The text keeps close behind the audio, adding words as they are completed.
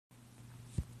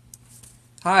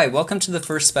Hi, welcome to the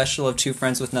first special of Two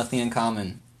Friends with Nothing in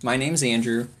Common. My name's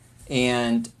Andrew,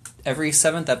 and every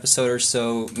 7th episode or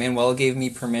so, Manuela gave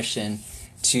me permission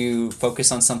to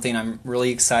focus on something I'm really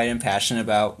excited and passionate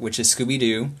about, which is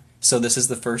Scooby-Doo. So this is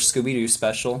the first Scooby-Doo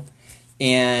special.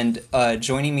 And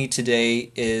joining me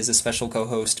today is a special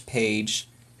co-host, Paige,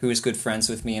 who is good friends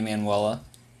with me and Manuela.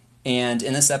 And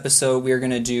in this episode, we are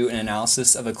going to do an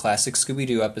analysis of a classic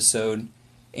Scooby-Doo episode,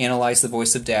 analyze the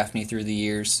voice of Daphne through the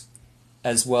years,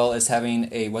 as well as having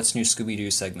a What's New Scooby-Doo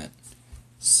segment.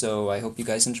 So I hope you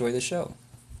guys enjoy the show.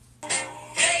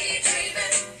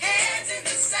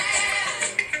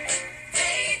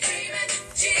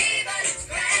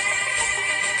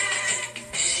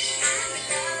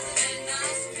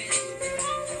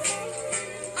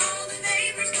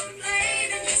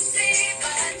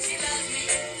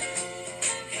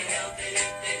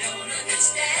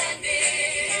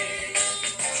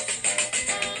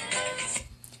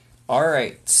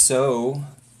 Alright, so,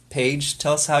 Paige,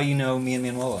 tell us how you know me and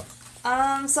Manuela.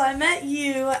 So I met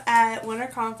you at Winter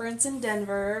Conference in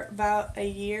Denver about a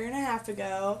year and a half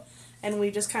ago, and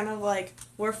we just kind of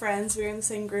were friends. We were in the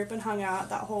same group and hung out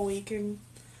that whole week and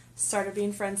started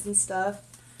being friends and stuff.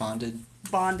 Bonded.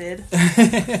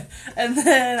 And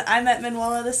then I met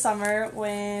Manuela this summer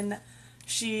when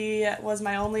she was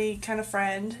my only kind of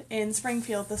friend in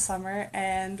Springfield this summer,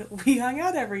 and we hung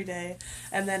out every day.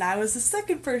 And then I was the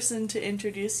second person to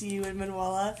introduce you and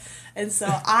Manuela, and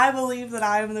so I believe that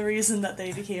I am the reason that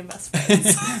they became best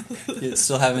friends. You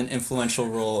still have an influential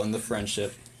role in the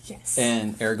friendship. Yes.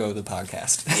 And ergo the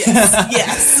podcast.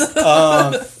 Yes.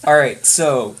 Alright,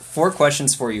 so 4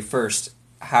 questions for you. First,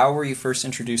 how were you first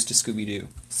introduced to Scooby-Doo?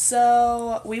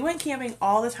 So, we went camping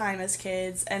all the time as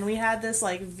kids, and we had this,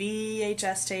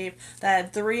 VHS tape that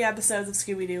had 3 episodes of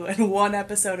Scooby-Doo and 1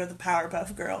 episode of the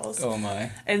Powerpuff Girls. Oh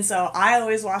my. And so, I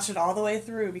always watched it all the way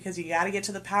through, because you gotta get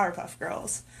to the Powerpuff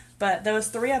Girls. But there was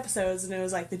 3 episodes, and it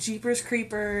was, the Jeepers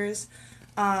Creepers,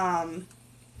 and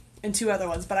 2 other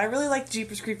ones. But I really liked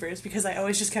Jeepers Creepers, because I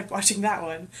always just kept watching that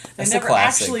one. They never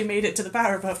actually made it to the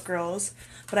Powerpuff Girls.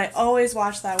 But I always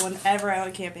watched that whenever I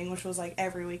went camping, which was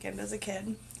every weekend as a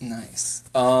kid. Nice.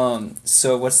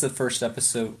 So what's the first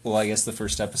episode? Well, I guess the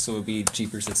first episode would be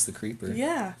Jeepers, It's the Creeper.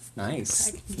 Yeah.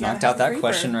 Nice. Knocked out that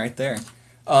question right there.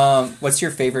 What's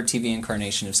your favorite TV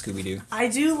incarnation of Scooby-Doo? I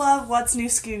do love What's New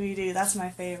Scooby-Doo. That's my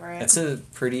favorite. That's a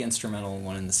pretty instrumental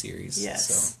one in the series.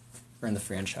 Yes. Or in the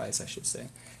franchise, I should say.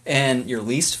 And your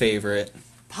least favorite?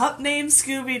 Pup Named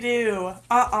Scooby-Doo.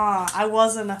 I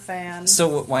wasn't a fan.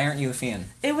 So why aren't you a fan?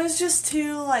 It was just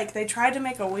too, they tried to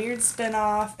make a weird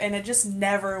spin-off, and it just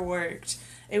never worked.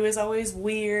 It was always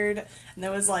weird, and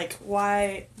there was,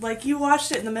 why... you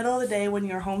watched it in the middle of the day when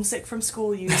you're homesick from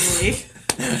school, usually.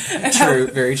 True,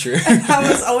 very true. And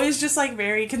I was always just,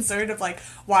 very concerned of,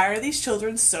 why are these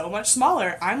children so much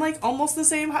smaller? I'm, almost the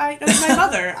same height as my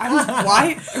mother.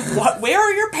 Where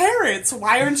are your parents?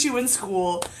 Why aren't you in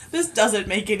school? This doesn't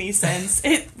make any sense.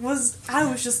 I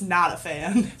was just not a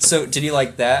fan. So, did you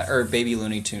like that, or Baby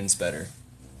Looney Tunes better?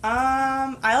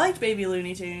 I liked Baby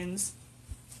Looney Tunes.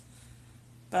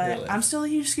 But Really? I'm still a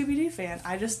huge Scooby-Doo fan.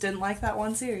 I just didn't like that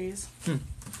one series.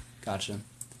 Gotcha.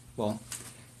 Well,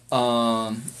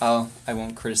 I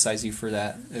won't criticize you for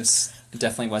that. It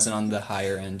definitely wasn't on the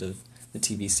higher end of the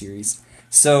TV series.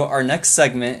 So our next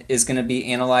segment is going to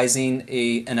be analyzing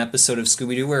an episode of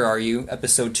Scooby-Doo, Where Are You?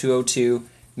 Episode 202,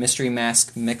 Mystery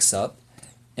Mask Mix-Up.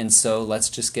 And so let's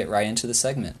just get right into the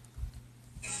segment.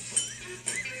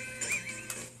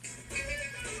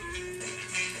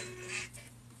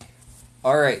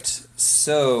 Alright,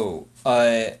 so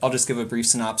I'll just give a brief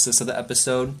synopsis of the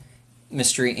episode.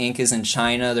 Mystery Inc. is in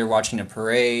China. They're watching a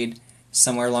parade.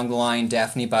 Somewhere along the line,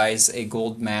 Daphne buys a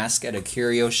gold mask at a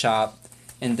curio shop,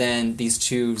 and then these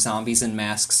 2 zombies in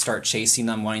masks start chasing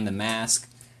them, wanting the mask.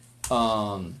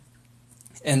 And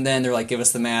then they're like, give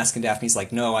us the mask, and Daphne's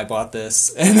like, no, I bought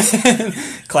this. And then,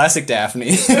 classic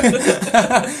Daphne.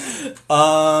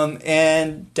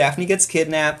 And Daphne gets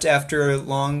kidnapped after a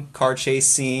long car chase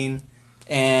scene,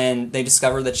 and they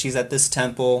discover that she's at this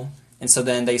temple, and so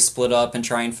then they split up and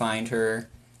try and find her.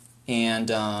 And,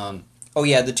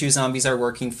 the 2 zombies are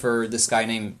working for this guy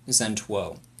named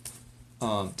Zen-Tuo.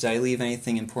 Did I leave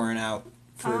anything important out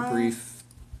for a brief?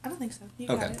 I don't think so. You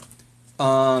got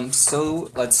it. So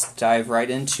let's dive right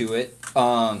into it.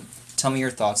 Tell me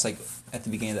your thoughts, at the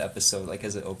beginning of the episode,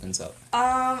 as it opens up.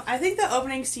 I think the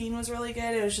opening scene was really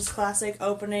good. It was just classic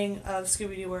opening of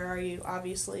Scooby-Doo, Where Are You,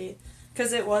 obviously.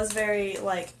 Because it was very,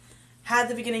 had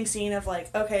the beginning scene of,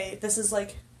 okay, this is,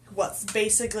 what's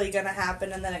basically gonna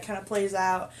happen, and then it kind of plays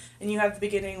out, and you have the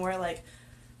beginning where,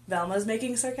 Velma's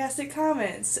making sarcastic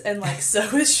comments, and, like, so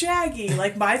is Shaggy.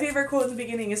 Like, my favorite quote in the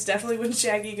beginning is definitely when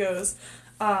Shaggy goes,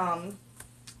 Daphne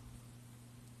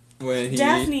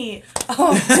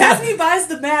buys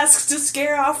the masks to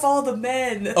scare off all the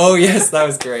men. Oh, yes, that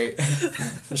was great.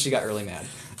 She got really mad.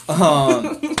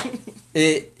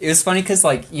 It was funny because,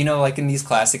 like, you know, like, in these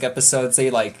classic episodes,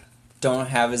 they, like, don't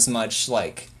have as much,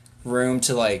 like, room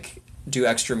to, like, do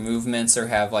extra movements or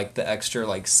have, like, the extra,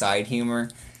 like, side humor.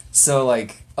 So,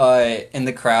 like, in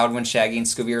the crowd when Shaggy and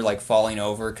Scooby are, like, falling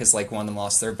over because, like, one of them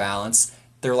lost their balance,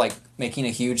 they're, like, making a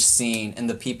huge scene, and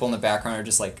the people in the background are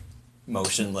just, like,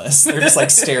 motionless. They're just, like,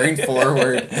 staring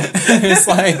forward. It's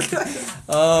like,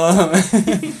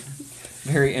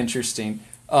 very interesting.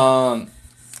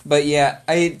 But yeah,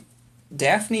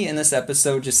 Daphne in this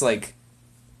episode just, like,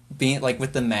 being, like,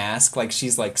 with the mask, like,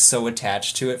 she's, like, so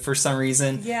attached to it for some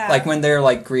reason. Yeah. Like, when they're,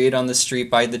 like, greeted on the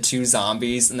street by the two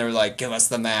zombies, and they're like, give us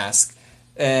the mask.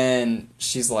 And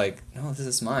she's like, no, this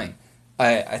is mine.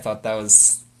 I thought that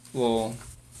was a little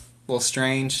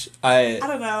strange. I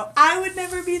don't know. I would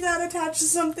never be that attached to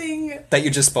something That you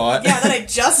just bought? Yeah, that I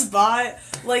just bought.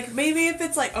 Like, maybe if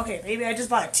it's like, okay, maybe I just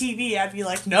bought a TV, I'd be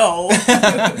like, no.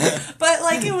 But,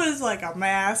 like, it was like a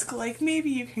mask. Like, maybe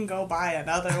you can go buy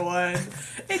another one.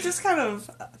 It just kind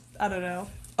of, I don't know.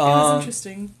 It was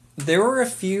interesting. There were a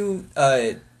few,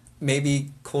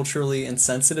 maybe culturally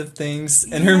insensitive things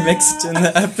intermixed in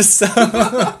the episode.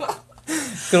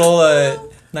 Good old,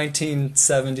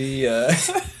 1970,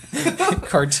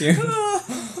 cartoon.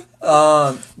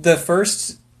 The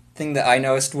first thing that I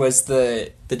noticed was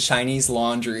the Chinese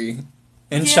laundry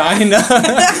in China.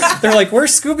 They're like,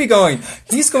 where's Scooby going?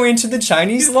 He's going to the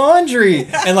Chinese laundry.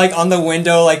 And, like, on the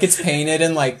window, like, it's painted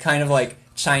in, like, kind of like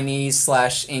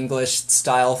Chinese/English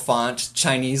style font,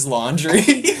 Chinese laundry.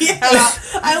 Yeah,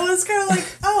 I was kind of like,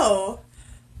 oh,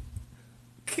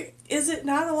 is it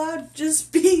not allowed to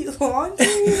just be laundry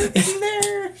in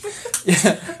there?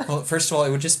 Yeah. Well, first of all,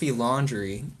 it would just be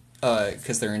laundry,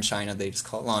 because they're in China, they just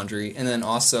call it laundry. And then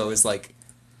also is, like,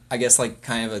 I guess, like,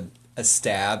 kind of a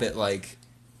stab at, like,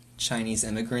 Chinese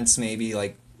immigrants maybe,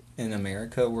 like, in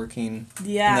America working.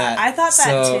 Yeah, I thought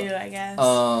that too, I guess.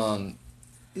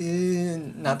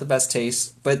 Not the best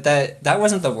taste, but that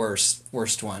wasn't the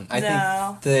worst one. I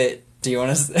think that. Do you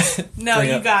want to? No,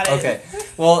 you got it. Okay.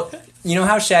 Well, you know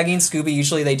how Shaggy and Scooby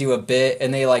usually they do a bit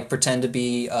and they, like, pretend to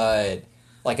be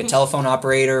like a telephone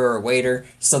operator or a waiter.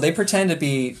 So they pretend to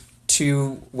be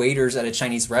two waiters at a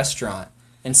Chinese restaurant,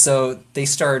 and so they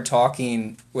started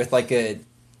talking with, like, a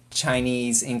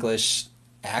Chinese English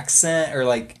accent, or,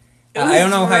 like, I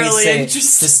don't know really how you say it.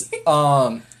 Just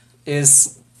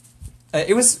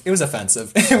It was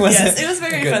offensive. It wasn't yes, it was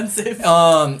very good. offensive.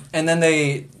 And then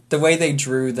the way they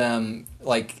drew them,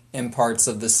 like, in parts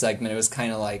of the segment, it was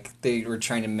kind of like they were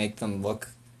trying to make them look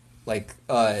like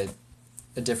a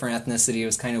different ethnicity. It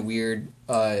was kind of weird.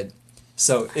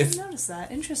 So I didn't notice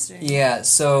that. Interesting. Yeah,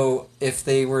 so if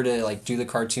they were to, like, do the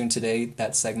cartoon today,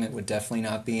 that segment would definitely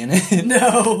not be in it.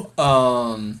 No.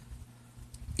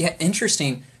 Yeah,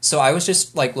 interesting. So I was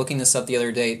just, like, looking this up the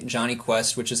other day. Johnny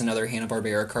Quest, which is another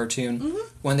Hanna-Barbera cartoon,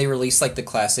 when they released, like, the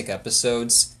classic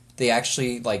episodes, they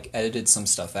actually, like, edited some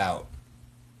stuff out.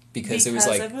 Because it was,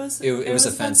 like, it was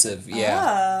offensive.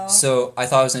 Yeah. Oh. So I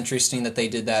thought it was interesting that they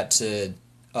did that to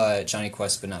Johnny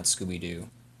Quest, but not Scooby-Doo.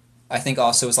 I think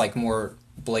also it was, like, more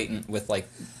blatant with, like,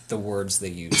 the words they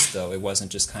used, though. It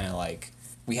wasn't just kind of like,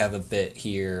 we have a bit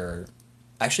here.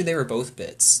 Actually, they were both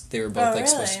bits. They were both, like,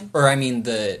 really? or I mean,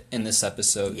 in this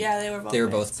episode, Yeah, they were both. they were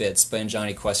both bits. But in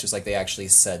Johnny Quest, it was like they actually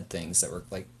said things that were,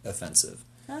 like, offensive.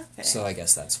 Okay. So I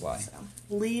guess that's why. So,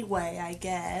 leeway, I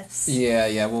guess.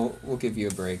 Yeah, we'll give you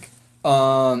a break.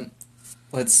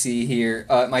 Let's see here.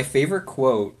 My favorite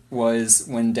quote was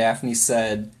when Daphne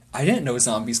said, "I didn't know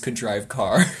zombies could drive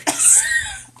cars."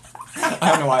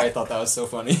 I don't know why I thought that was so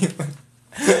funny.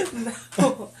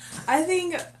 No, I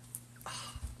think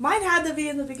mine had to be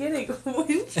in the beginning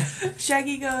when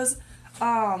Shaggy goes,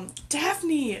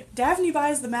 Daphne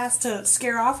buys the mask to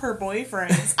scare off her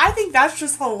boyfriends. I think that's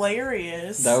just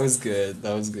hilarious. That was good.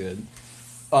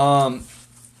 Want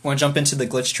to jump into the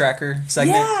glitch tracker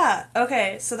segment? Yeah.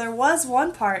 Okay, so there was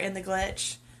one part in the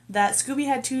glitch that Scooby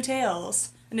had two tails,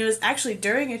 and it was actually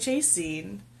during a chase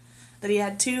scene that he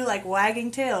had two, like, wagging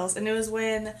tails, and it was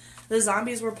when the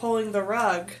zombies were pulling the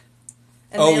rug.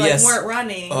 And they, like, weren't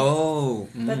running. Oh,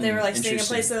 but they were, like, staying in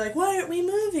place. They're like, why aren't we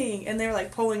moving? And they were,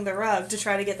 like, pulling the rug to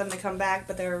try to get them to come back,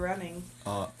 but they were running.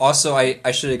 Also,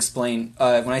 I should explain,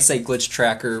 when I say glitch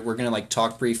tracker, we're going to, like,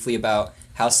 talk briefly about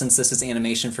how, since this is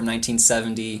animation from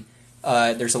 1970,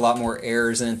 there's a lot more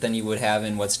errors in it than you would have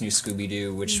in What's New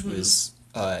Scooby-Doo, which was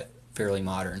fairly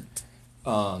modern.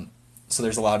 So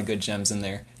there's a lot of good gems in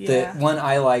there. Yeah. The one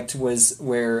I liked was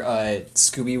where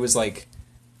Scooby was like,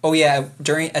 oh yeah,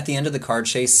 at the end of the car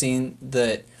chase scene,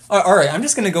 all right, I'm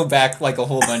just gonna go back like a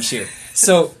whole bunch here.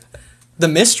 So the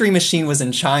Mystery Machine was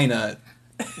in China.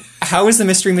 How is the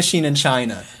Mystery Machine in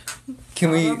China?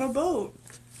 On a boat.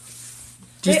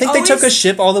 Do you think they took a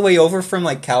ship all the way over from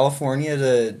like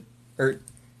California or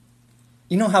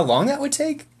you know how long that would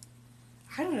take?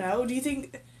 I don't know. Do you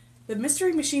think the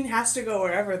Mystery Machine has to go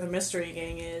wherever the Mystery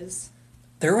Gang is?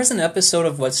 There was an episode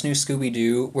of What's New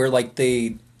Scooby-Doo where like at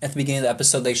the beginning of the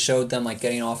episode they showed them like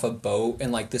getting off a boat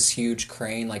and like this huge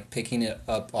crane like picking it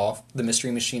up off the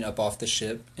Mystery Machine up off the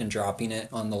ship and dropping it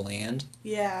on the land.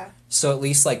 Yeah. So at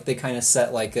least like they kind of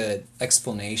set like a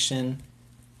explanation.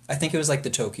 I think it was like the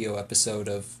Tokyo episode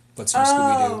of What's New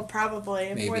Scooby-Doo. Oh,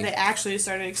 probably. Maybe. Where they actually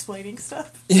started explaining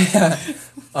stuff. Yeah.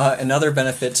 Another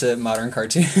benefit to modern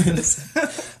cartoons.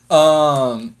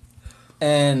 And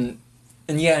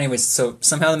yeah, anyways, so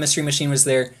somehow the Mystery Machine was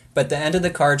there, but at the end of the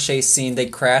car chase scene, they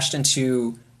crashed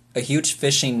into a huge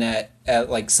fishing net at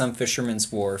like some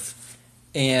fisherman's wharf,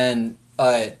 and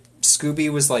Scooby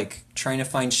was like trying to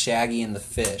find Shaggy and the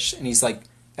fish, and he's like,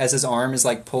 as his arm is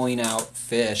like pulling out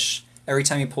fish, every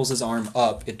time he pulls his arm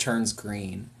up, it turns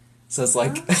green. So it's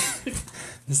like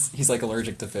he's like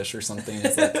allergic to fish or something.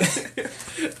 It's like,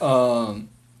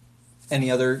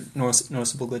 any other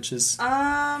noticeable glitches?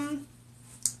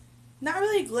 Not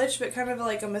really a glitch, but kind of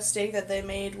like a mistake that they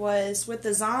made was with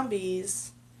the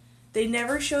zombies. They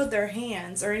never showed their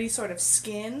hands or any sort of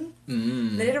skin.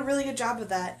 They did a really good job of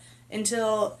that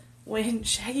until when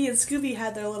Shaggy and Scooby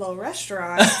had their little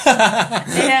restaurant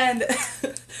and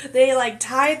they like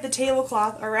tied the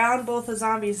tablecloth around both the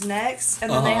zombies' necks,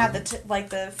 and then they had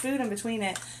the food in between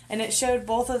it, and it showed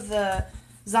both of the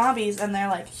zombies and their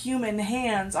like human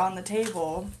hands on the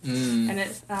table, and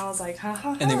I was like, ha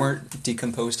ha ha. And they weren't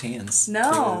decomposed hands.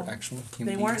 No, they were actual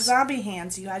human they weren't hands. zombie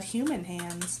hands. You had human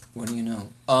hands. What do you know?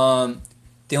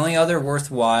 The only other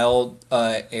worthwhile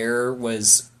error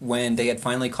was when they had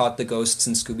finally caught the ghosts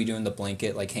in Scooby-Doo in the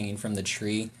blanket, like hanging from the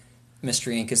tree.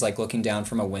 Mystery Inc. is like looking down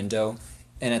from a window,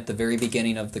 and at the very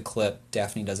beginning of the clip,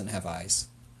 Daphne doesn't have eyes.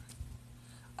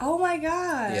 Oh my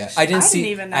gosh! Yeah, I didn't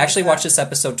even know I actually that. watched this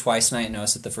episode twice, and I didn't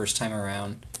notice it the first time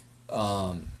around.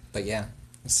 But yeah,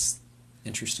 it's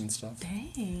interesting stuff.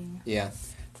 Dang. Yeah.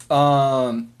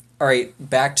 All right,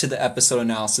 back to the episode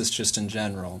analysis, just in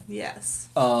general. Yes.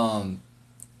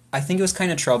 I think it was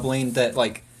kind of troubling that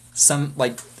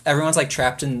everyone's like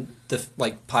trapped in the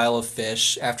like pile of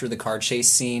fish after the car chase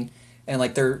scene, and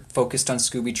like they're focused on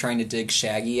Scooby trying to dig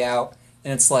Shaggy out,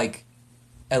 and it's like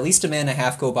at least a minute and a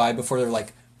half go by before they're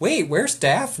like, wait, where's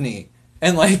Daphne?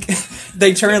 And like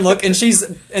they turn and look, and she's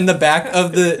in the back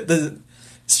of the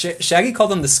Shaggy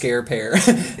called them the scare pair,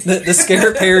 the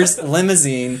scare pair's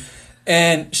limousine,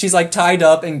 and she's like tied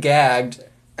up and gagged,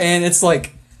 and it's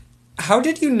like, how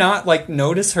did you not like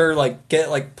notice her like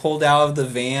get like pulled out of the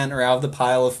van or out of the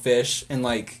pile of fish? And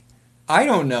like, I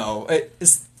don't know.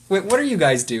 Wait, what are you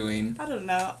guys doing? I don't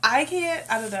know. I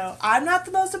don't know. I'm not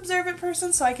the most observant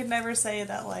person, so I could never say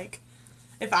that like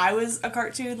if I was a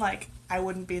cartoon, like I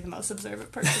wouldn't be the most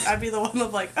observant person. I'd be the one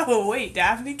of like, oh wait,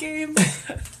 Daphne came.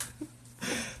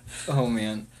 Oh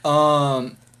man. All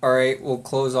right, we'll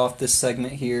close off this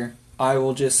segment here. I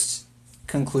will just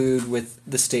conclude with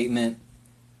the statement.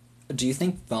 Do you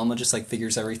think Velma just like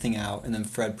figures everything out and then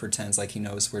Fred pretends like he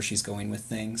knows where she's going with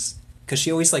things? Because she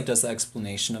always like does the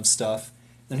explanation of stuff.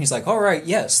 Then he's like, all right,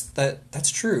 yes, that's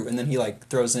true. And then he like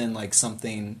throws in like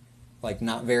something like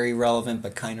not very relevant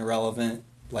but kind of relevant.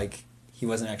 Like he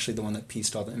wasn't actually the one that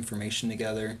pieced all the information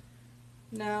together.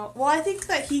 No. Well, I think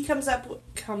that he comes up with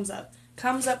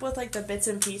like the bits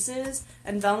and pieces,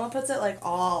 and Velma puts it like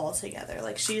all together.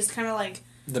 Like she's kind of like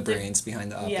the brains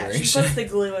behind the operation. Yeah, she puts the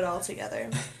glue it all together.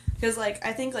 Because like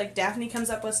I think like Daphne comes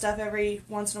up with stuff every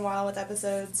once in a while with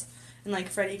episodes, and like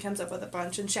Freddy comes up with a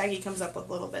bunch, and Shaggy comes up with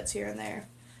little bits here and there.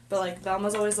 But like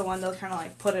Velma's always the one that'll kind of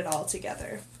like put it all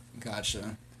together.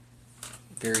 Gotcha.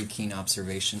 Very keen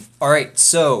observation. All right,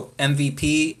 so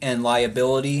MVP and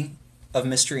liability of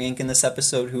Mystery Inc. in this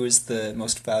episode. Who is the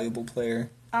most valuable player?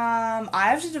 I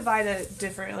have to divide it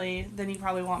differently than you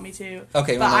probably want me to.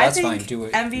 Okay, well, no, that's fine. Do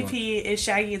it. MVP is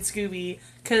Shaggy and Scooby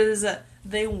because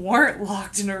they weren't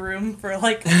locked in a room for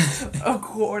like a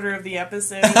quarter of the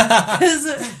episode.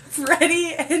 Because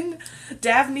Freddy and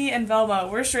Daphne and Velma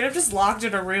were straight up just locked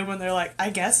in a room, and they're like,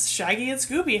 I guess Shaggy and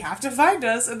Scooby have to find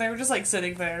us, and they were just like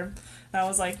sitting there. And I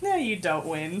was like, no, you don't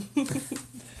win.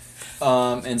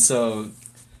 And so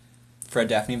Fred,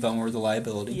 Daphne, and Velma were the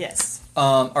liability. Yes.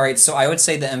 All right, so I would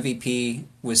say the MVP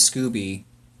was Scooby,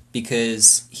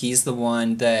 because he's the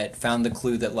one that found the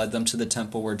clue that led them to the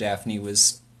temple where Daphne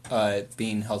was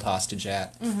being held hostage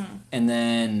at. Mm-hmm. And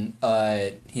then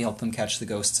he helped them catch the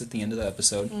ghosts at the end of the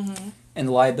episode. Mm-hmm. And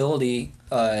the liability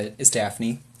is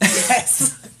Daphne.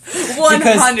 Yes.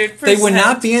 100%. They would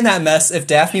not be in that mess if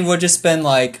Daphne would just been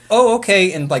like, oh,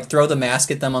 okay, and like throw the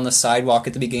mask at them on the sidewalk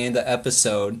at the beginning of the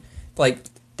episode. Like,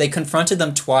 they confronted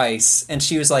them twice, and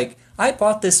she was like, I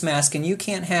bought this mask and you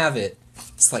can't have it.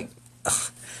 It's like,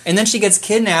 ugh. And then she gets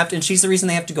kidnapped, and she's the reason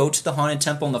they have to go to the Haunted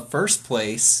Temple in the first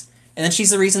place. And then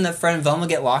she's the reason that Fred and Velma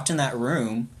get locked in that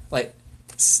room. Like,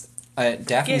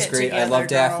 Daphne's great. Together, I love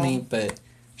Daphne, girl. but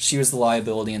she was the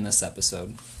liability in this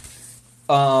episode.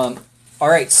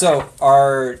 Alright, so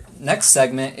our next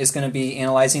segment is going to be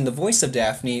analyzing the voice of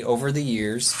Daphne over the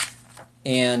years.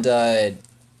 And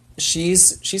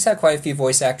she's had quite a few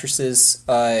voice actresses,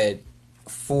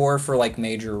 for like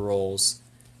major roles.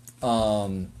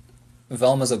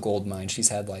 Velma's a gold mine. She's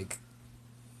had like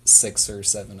 6 or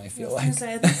 7, I feel like. I was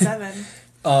going to say, I think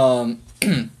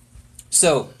 7.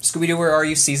 So, Scooby-Doo, Where Are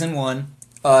You? Season 1.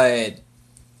 Indira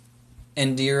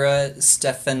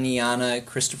Stefaniana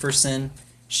Christopherson.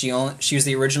 She was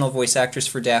the original voice actress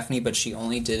for Daphne, but she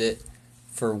only did it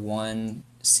for 1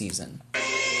 season.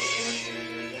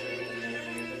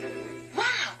 Wow!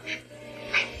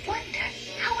 I wonder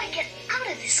how I get out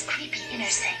of this creepy inner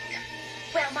sanctum.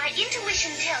 Well, my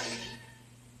intuition tells me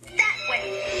that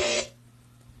way.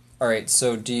 Alright,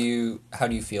 so how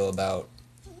do you feel about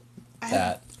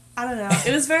that? I don't know.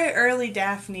 It was very early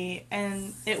Daphne,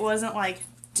 and it wasn't like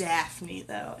Daphne,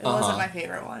 though. It wasn't my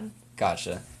favorite one.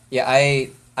 Gotcha. Yeah,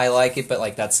 I like it, but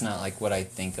like that's not like what I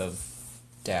think of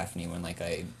Daphne when like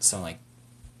someone like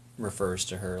refers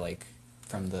to her like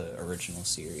from the original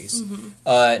series.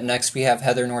 Mm-hmm. Next we have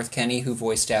Heather North Kenny, who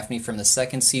voiced Daphne from the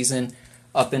 2nd season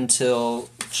up until,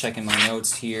 checking my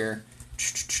notes here,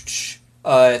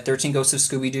 13 Ghosts of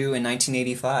Scooby-Doo in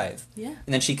 1985. Yeah. And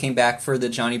then she came back for the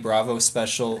Johnny Bravo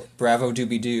special, Bravo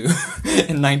Doobie-Doo,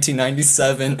 in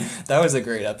 1997. That was a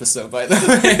great episode, by the way.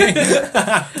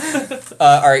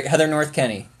 Alright, Heather North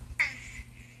Kenny.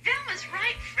 Velma's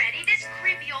right, Freddy. This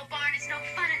creepy old barn is no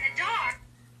fun in the dark.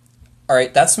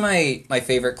 Alright, that's my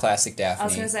favorite classic Daphne. I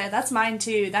was going to say, that's mine,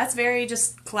 too. That's very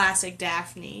just classic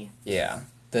Daphne. Yeah.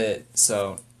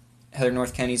 So, Heather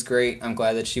North Kenny's great. I'm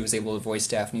glad that she was able to voice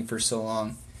Daphne for so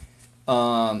long.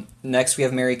 Next, we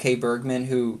have Mary Kay Bergman,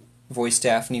 who voiced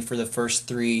Daphne for the first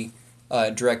 3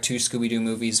 Direct-to Scooby-Doo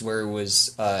movies where it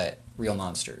was real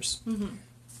monsters.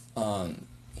 Mm-hmm.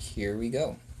 Here we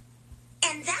go.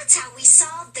 And that's how we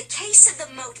solved the case of the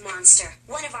Moat Monster,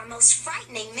 one of our most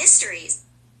frightening mysteries.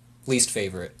 Least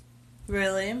favorite.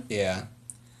 Really? Yeah.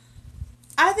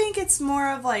 I think it's more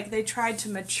of like they tried to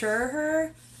mature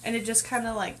her, and it just kind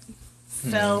of like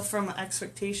fell from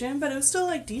expectation, but it was still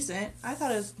like decent. I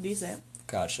thought it was decent.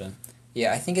 Gotcha.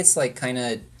 Yeah, I think it's like kind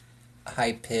of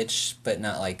high pitched, but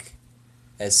not like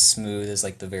as smooth as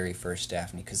like the very first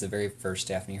Daphne, because the very first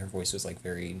Daphne, her voice was like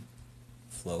very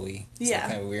flowy. It's Yeah.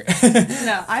 kind of weird.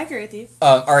 No, I agree with you.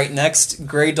 Alright, next,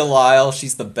 Grey Delisle.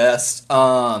 She's the best.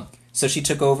 So she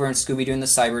took over in Scooby-Doo and the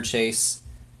Cyber Chase.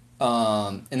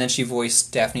 And then she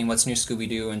voiced Daphne in What's New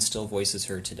Scooby-Doo and still voices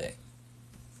her today.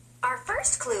 Our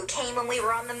first clue came when we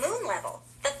were on the moon level.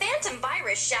 The Phantom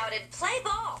Virus shouted, "Play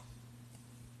ball!"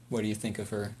 What do you think of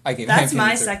her? I gave That's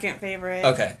my opinion to her. second favorite.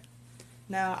 Okay.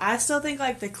 No, I still think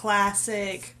like the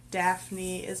classic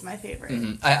Daphne is my favorite.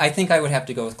 Mm-hmm. I think I would have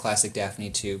to go with classic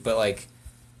Daphne too, but like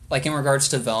in regards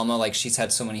to Velma, like she's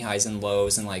had so many highs and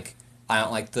lows, and like I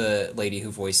don't like the lady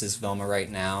who voices Velma right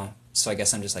now, so I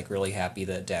guess I'm just like really happy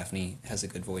that Daphne has a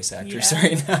good voice actress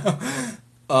right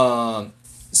now.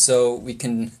 So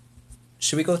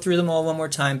should we go through them all one more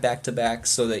time back to back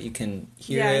so that you can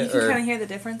hear it? Yeah, you can kind of hear the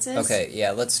differences. Okay,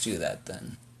 yeah, let's do that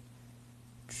then.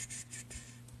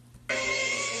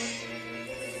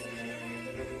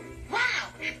 Wow!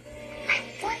 I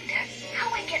wonder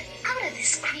how I get out of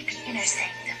this creepy inner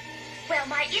sanctum. Well,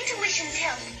 my intuition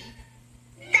tells me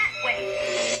that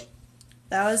way.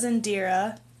 That was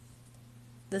Indira.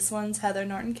 This one's Heather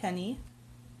Norton Kenny.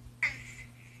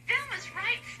 Velma's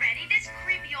right, Freddy. This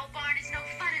creepy old barn is no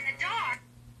fun in the dark.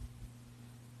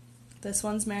 This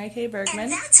one's Mary Kay Bergman.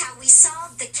 And that's how we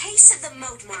solved the case of the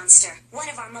Moat Monster, one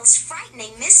of our most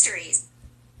frightening mysteries.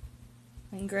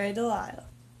 And Grey Delisle.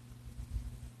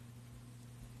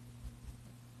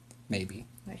 Maybe.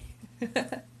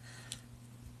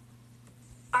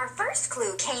 Our first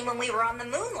clue came when we were on the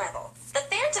moon level. The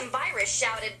Phantom Virus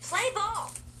shouted, "Play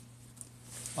ball!"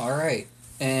 Alright,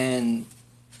 and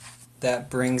that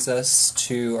brings us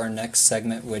to our next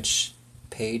segment, which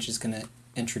Paige is going to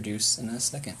introduce in a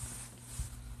second.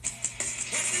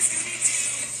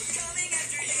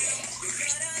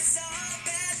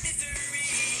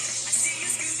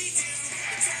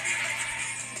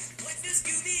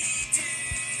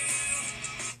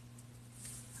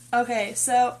 Okay,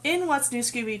 so in What's New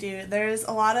Scooby-Doo, there's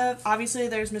a lot of, obviously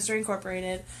there's Mr.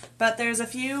 Incorporated, but there's a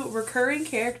few recurring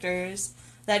characters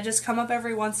that just come up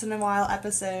every once in a while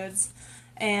episodes,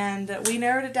 and we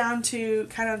narrowed it down to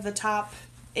kind of the top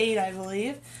 8, I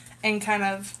believe, and kind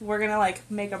of, we're gonna like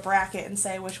make a bracket and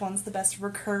say which one's the best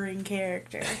recurring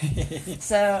character.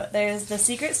 So there's the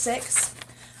Secret Six,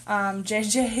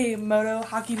 JJ Moto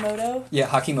Hakimoto. Yeah,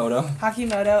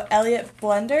 Hakimoto, Elliot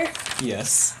Blender,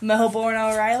 Yes. Melbourne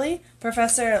O'Reilly,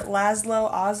 Professor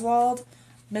Laszlo Oswald,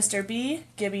 Mr. B,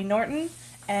 Gibby Norton,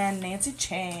 and Nancy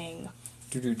Chang.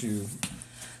 Do.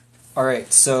 All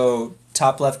right, so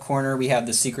top left corner we have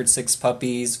the Secret Six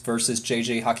puppies versus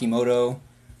JJ Hakimoto.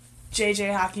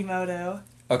 JJ Hakimoto.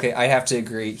 Okay, I have to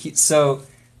agree. So,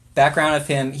 background of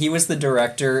him, he was the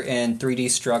director in 3D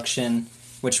Destruction,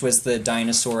 which was the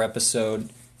dinosaur episode,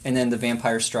 and then The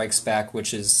Vampire Strikes Back,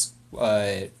 which is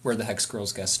where the Hex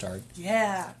Girls guest starred.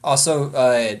 Yeah.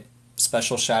 Also,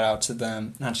 special shout out to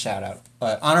them, not shout out,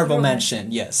 honorable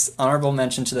mention, yes. Honorable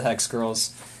mention to the Hex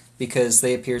Girls, because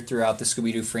they appeared throughout the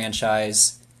Scooby-Doo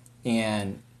franchise,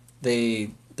 and they're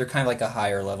kind of like a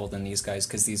higher level than these guys,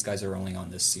 because these guys are only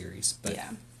on this series, but Yeah.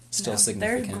 still No,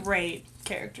 significant. They're great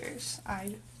characters.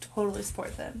 I totally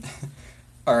support them.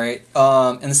 All right,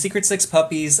 and the Secret Six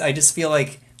puppies, I just feel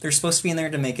like they're supposed to be in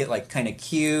there to make it like kind of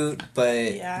cute,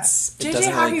 but Yeah. it JJ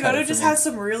doesn't really cut Hakimoto it for just me. has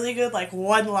some really good like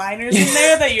one-liners in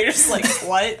there that you're just like,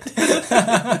 what?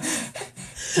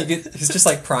 He's just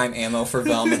like prime ammo for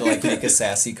Velma to like make a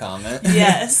sassy comment.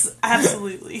 Yes,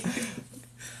 absolutely.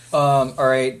 All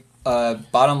right,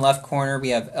 bottom left corner we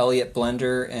have Elliot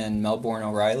Blender and Melbourne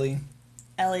O'Reilly.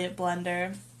 Elliot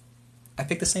Blender. I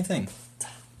picked the same thing.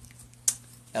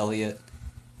 Elliot.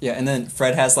 Yeah, and then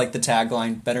Fred has like the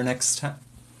tagline, better next time.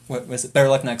 What was it? Better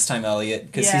luck next time, Elliot.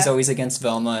 Because he's always against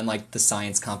Velma in like the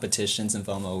science competitions, and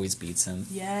Velma always beats him.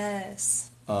 Yes.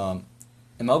 And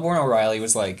Melbourne O'Reilly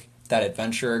was like that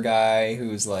adventurer guy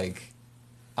who's like,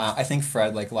 I think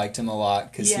Fred like liked him a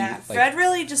lot because Fred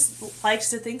really just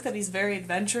likes to think that he's very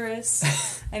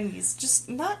adventurous, and he's just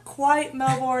not quite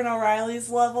Melbourne O'Reilly's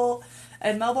level.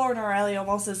 And Melbourne O'Reilly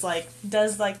almost is like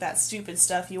does like that stupid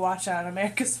stuff you watch on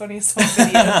America's Funniest Home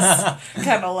Videos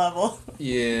kind of level.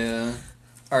 Yeah.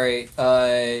 All right.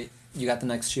 You got the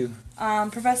next two.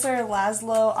 Professor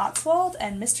Laszlo Oswald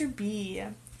and Mr. B.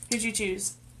 Who'd you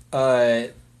choose?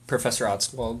 Professor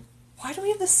Oswald. Why do we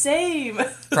have the same?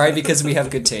 Probably because we have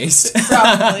good taste.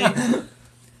 Probably.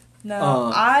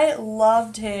 No, I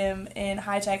loved him in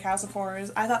High Tech House of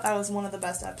Horrors. I thought that was one of the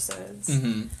best episodes.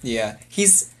 Mm-hmm. Yeah,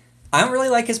 I don't really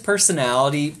like his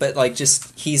personality, but like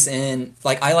just he's in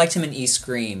like I liked him in East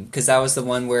Scream because that was the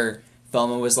one where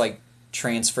Velma was like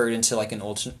transferred into like an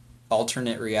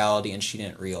alternate reality and she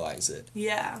didn't realize it.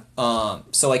 Yeah.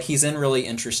 So like he's in really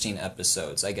interesting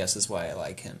episodes, I guess is why I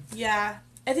like him. Yeah.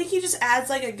 I think he just adds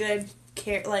like a good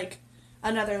like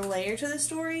another layer to the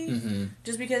story. Mm-hmm.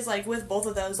 Just because like with both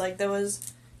of those like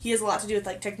he has a lot to do with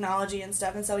like technology and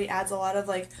stuff, and so he adds a lot of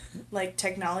like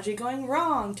technology going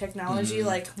wrong, technology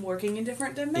like working in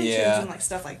different dimensions and like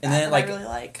stuff like that. And then that I really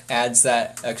like. Adds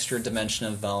that extra dimension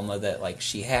of Velma that like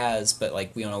she has, but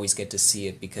like we don't always get to see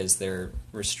it because they're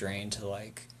restrained to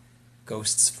like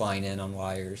ghosts flying in on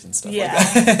wires and stuff like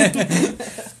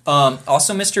that.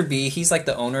 Also, Mr. B, he's like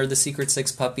the owner of the Secret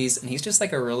Six puppies, and he's just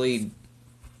like a really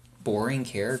boring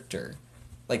character.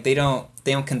 Like they don't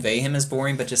convey him as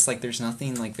boring, but just like there's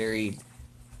nothing like very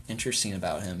interesting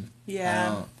about him.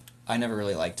 Yeah. I never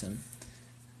really liked him.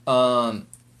 Bottom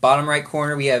right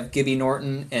corner we have Gibby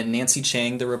Norton and Nancy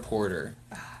Chang, the reporter.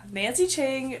 Nancy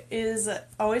Chang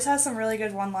always has some really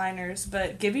good one-liners,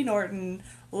 but Gibby Norton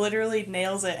literally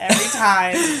nails it every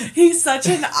time. He's such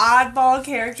an oddball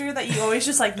character that you always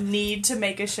just like need to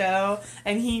make a show,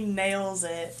 and he nails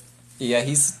it. Yeah,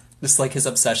 he's just like his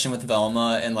obsession with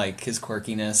Velma and like his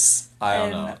quirkiness. I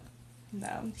don't know.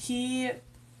 No, he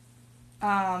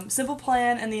Simple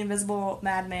Plan and the Invisible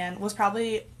Madman was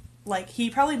probably like he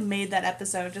probably made that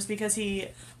episode just because he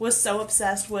was so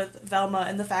obsessed with Velma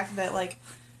and the fact that like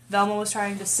Velma was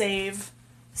trying to save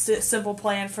Simple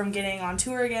Plan from getting on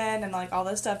tour again and like all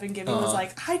this stuff, and Gibby was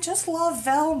like, I just love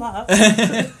Velma.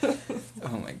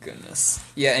 Oh my goodness.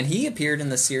 Yeah, and he appeared in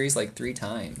the series like 3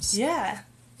 times. Yeah.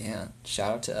 Yeah,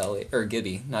 shout out to Elliot, or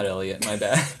Gibby, not Elliot, my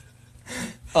bad.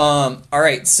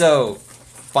 Alright, so,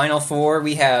 final 4,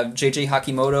 we have JJ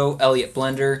Hakimoto, Elliot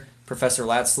Blender, Professor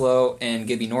Laszlo, and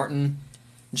Gibby Norton.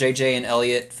 JJ and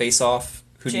Elliot face off.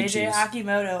 Who do you choose? JJ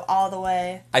Hakimoto all the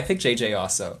way. I picked JJ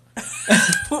also.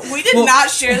 We did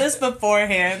not share this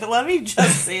beforehand, let me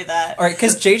just say that. Alright,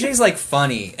 because JJ's like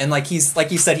funny, and like he's,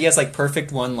 like you said, he has like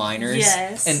perfect one-liners.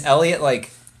 Yes. And Elliot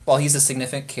like, while he's a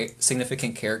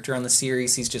significant character on the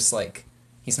series, he's just like,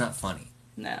 he's not funny.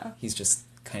 No. He's just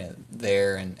kind of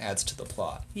there and adds to the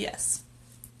plot. Yes.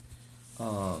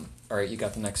 All right, you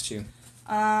got the next two.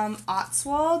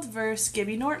 Oswald versus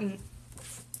Gibby Norton.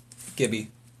 Gibby.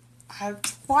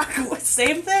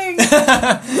 Same thing.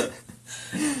 Gibby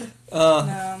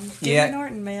yeah,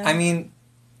 Norton, man. I mean,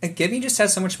 Gibby just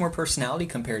has so much more personality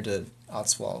compared to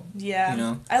Oswald. Yeah. You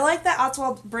know? I like that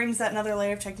Oswald brings that another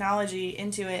layer of technology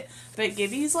into it, but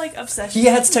Gibby's like obsessed. He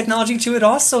adds technology to it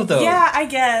also, though. Yeah, I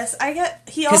guess.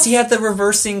 Because he had the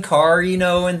reversing car, you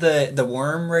know, in the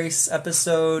worm race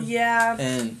episode. Yeah.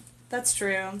 And that's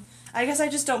true. I guess I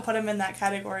just don't put him in that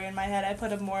category in my head. I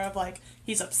put him more of like,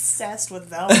 he's obsessed with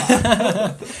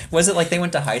Velma. Was it like they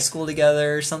went to high school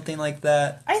together or something like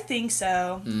that? I think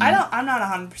so. I'm not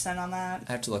 100% on that.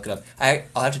 I have to look it up.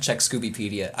 I'll have to check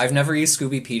Scoobypedia. I've never used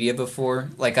Scoobypedia before.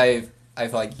 Like I've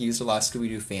like used a lot of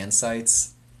Scooby-Doo fan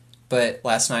sites, but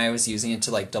last night I was using it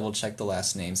to like double check the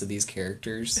last names of these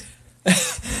characters.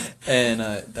 And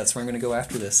that's where I'm gonna go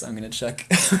after this. I'm gonna check.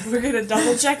 We're gonna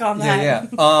double check on that.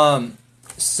 Yeah.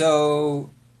 So,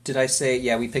 did I say,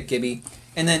 yeah, we picked Gibby.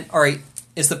 And then, alright,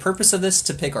 is the purpose of this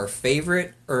to pick our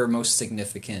favorite or most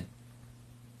significant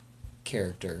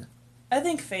character? I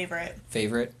think favorite.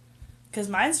 Favorite? Because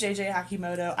mine's JJ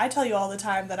Hakimoto. I tell you all the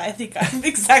time that I think I'm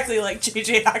exactly like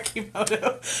JJ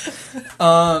Hakimoto.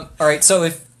 Alright, so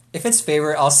if it's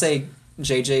favorite, I'll say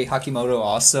JJ Hakimoto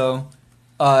also.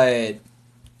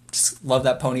 Just love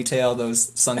that ponytail,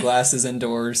 those sunglasses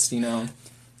indoors, you know.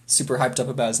 Super hyped up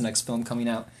about his next film coming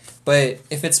out. But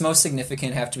if it's most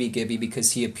significant, have to be Gibby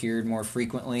because he appeared more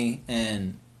frequently,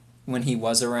 and when he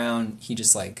was around, he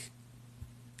just like,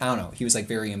 I don't know, he was like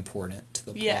very important to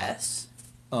the plot. Yes.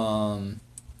 And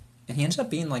he ended up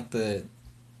being like the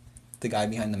guy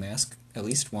behind the mask at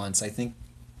least once. I think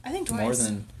twice. More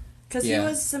than, because he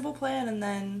was Simple Plan, and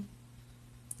then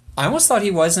I almost thought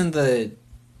he was in the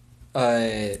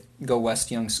Go West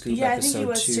Young Scoop I episode think he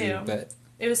was too. But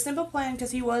it was Simple Plan because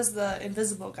he was the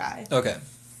invisible guy. Okay.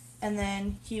 And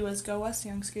then he was Go West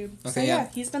Young Scoop. Okay, so yeah,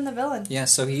 he's been the villain. Yeah,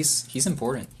 so he's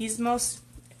important. He is most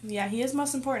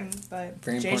important, but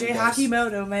Very important, JJ guys.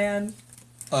 Hakimoto, man.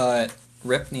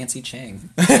 Rip Nancy Chang.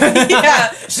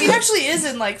 Yeah, she actually is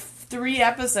in like 3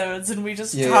 episodes, and we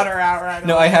just cut her out right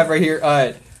No, away. I have right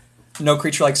here, No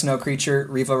Creature Likes No Creature,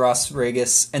 Riva Ross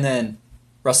Regis, and then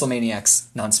WrestleManiacs,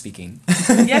 non-speaking.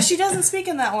 Yeah, she doesn't speak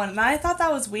in that one, and I thought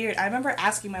that was weird. I remember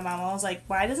asking my mom, I was like,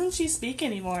 why doesn't she speak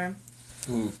anymore?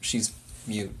 Ooh, she's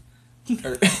mute.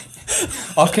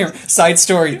 Off camera. Side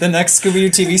story, the next Scooby-Doo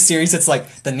TV series, it's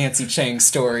like the Nancy Chang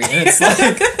story, and it's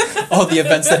like all the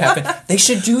events that happen. They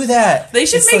should do that. They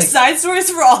should make side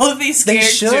stories for all of these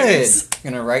characters. They should.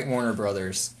 I'm gonna write Warner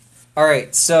Brothers.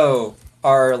 Alright, so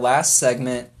our last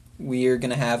segment, we're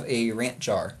gonna have a rant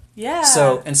jar. Yeah.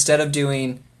 So instead of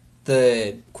doing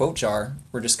the quote jar,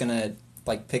 we're just gonna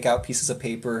like pick out pieces of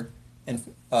paper and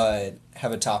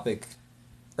have a topic,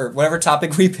 or whatever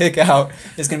topic we pick out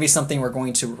is gonna be something we're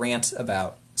going to rant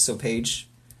about. So Paige,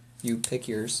 you pick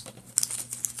yours.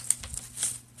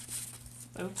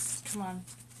 Oops, come on.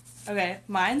 Okay,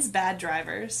 mine's Bad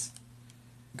Drivers.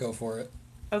 Go for it.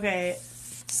 Okay,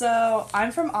 so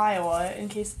I'm from Iowa, in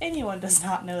case anyone does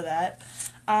not know that.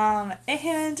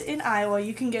 And in Iowa,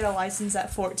 you can get a license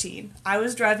at 14. I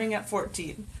was driving at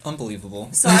 14. Unbelievable.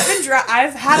 So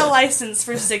I've had a license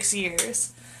for 6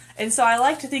 years. And so I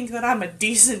like to think that I'm a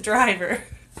decent driver.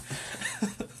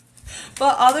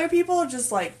 But other people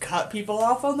just, like, cut people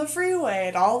off on the freeway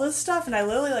and all this stuff, and I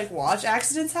literally, like, watch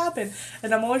accidents happen,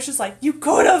 and I'm always just like, you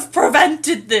could have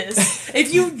prevented this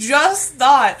if you just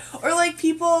thought. Or, like,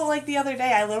 people, like, the other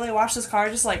day, I literally watched this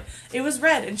car just, like, it was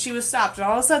red, and she was stopped, and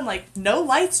all of a sudden, like, no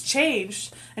lights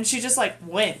changed, and she just, like,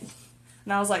 went.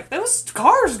 And I was like, there was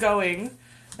cars going.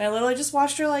 And I literally just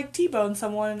watched her, like, T-bone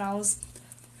someone, and I was,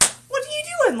 what are you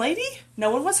doing, lady? No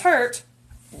one was hurt.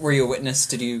 Were you a witness?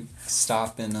 Did you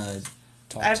stop and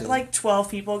talk to like 12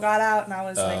 people got out, and I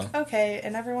was like, okay,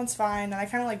 and everyone's fine. And I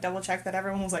kind of like double checked that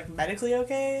everyone was like medically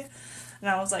okay. And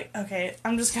I was like, okay,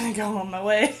 I'm just gonna go on my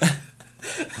way.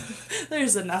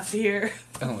 There's enough here.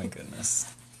 Oh my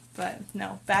goodness. But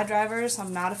no, Bad Drivers,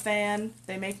 I'm not a fan.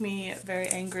 They make me very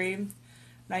angry. And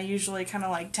I usually kind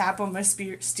of like tap on my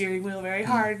steering wheel very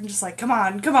hard and just like, come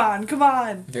on, come on, come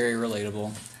on. Very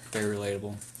relatable. Very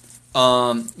relatable.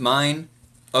 Mine.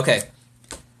 Okay.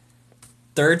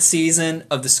 3rd season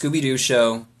of the Scooby-Doo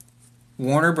show.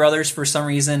 Warner Brothers, for some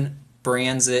reason,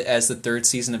 brands it as the 3rd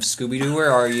season of Scooby-Doo,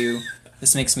 Where Are You?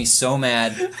 This makes me so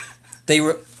mad.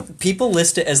 People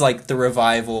list it as like the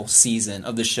revival season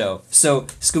of the show. So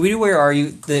Scooby-Doo, Where Are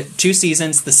You? The 2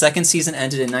 seasons. The 2nd season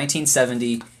ended in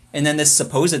 1970, And then this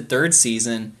supposed third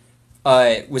season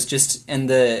was just in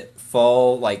the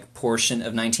fall portion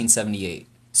of 1978.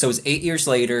 So it was 8 years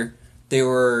later. There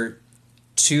were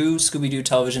 2 Scooby-Doo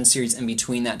television series in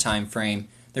between that time frame.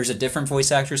 There's a different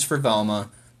voice actors for Velma.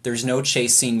 There's no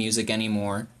chase scene music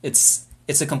anymore. It's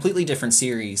a completely different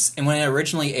series. And when it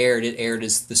originally aired, it aired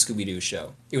as the Scooby-Doo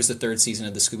show. It was the 3rd season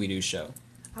of the Scooby-Doo show.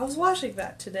 I was watching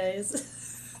that today.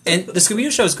 And the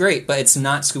Scooby-Doo show is great, but it's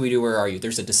not Scooby-Doo, Where Are You?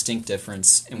 There's a distinct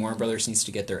difference, and Warner Brothers needs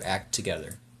to get their act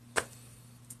together.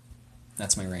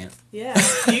 That's my rant. Yeah,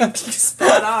 you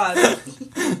spot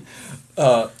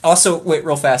on. Also, wait,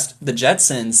 real fast. The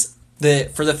Jetsons,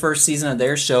 for the first season of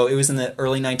their show, it was in the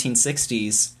early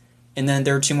 1960s, and then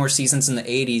there were 2 more seasons in the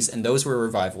 80s, and those were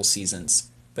revival seasons.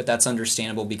 But that's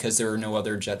understandable because there were no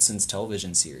other Jetsons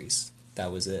television series.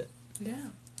 That was it. Yeah.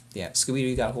 Yeah,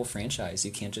 Scooby-Doo got a whole franchise.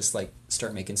 You can't just,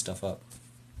 start making stuff up.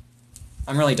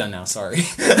 I'm really done now, sorry.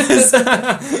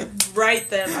 Right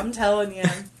then, I'm telling you.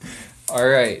 All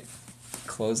right.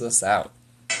 Close us out.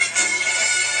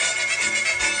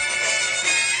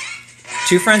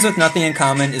 Two Friends with Nothing in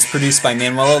Common is produced by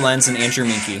Manuela Lenz and Andrew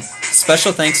Minke.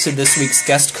 Special thanks to this week's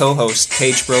guest co-host,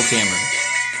 Paige Brocameron.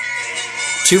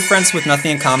 Two Friends with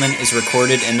Nothing in Common is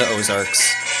recorded in the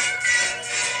Ozarks.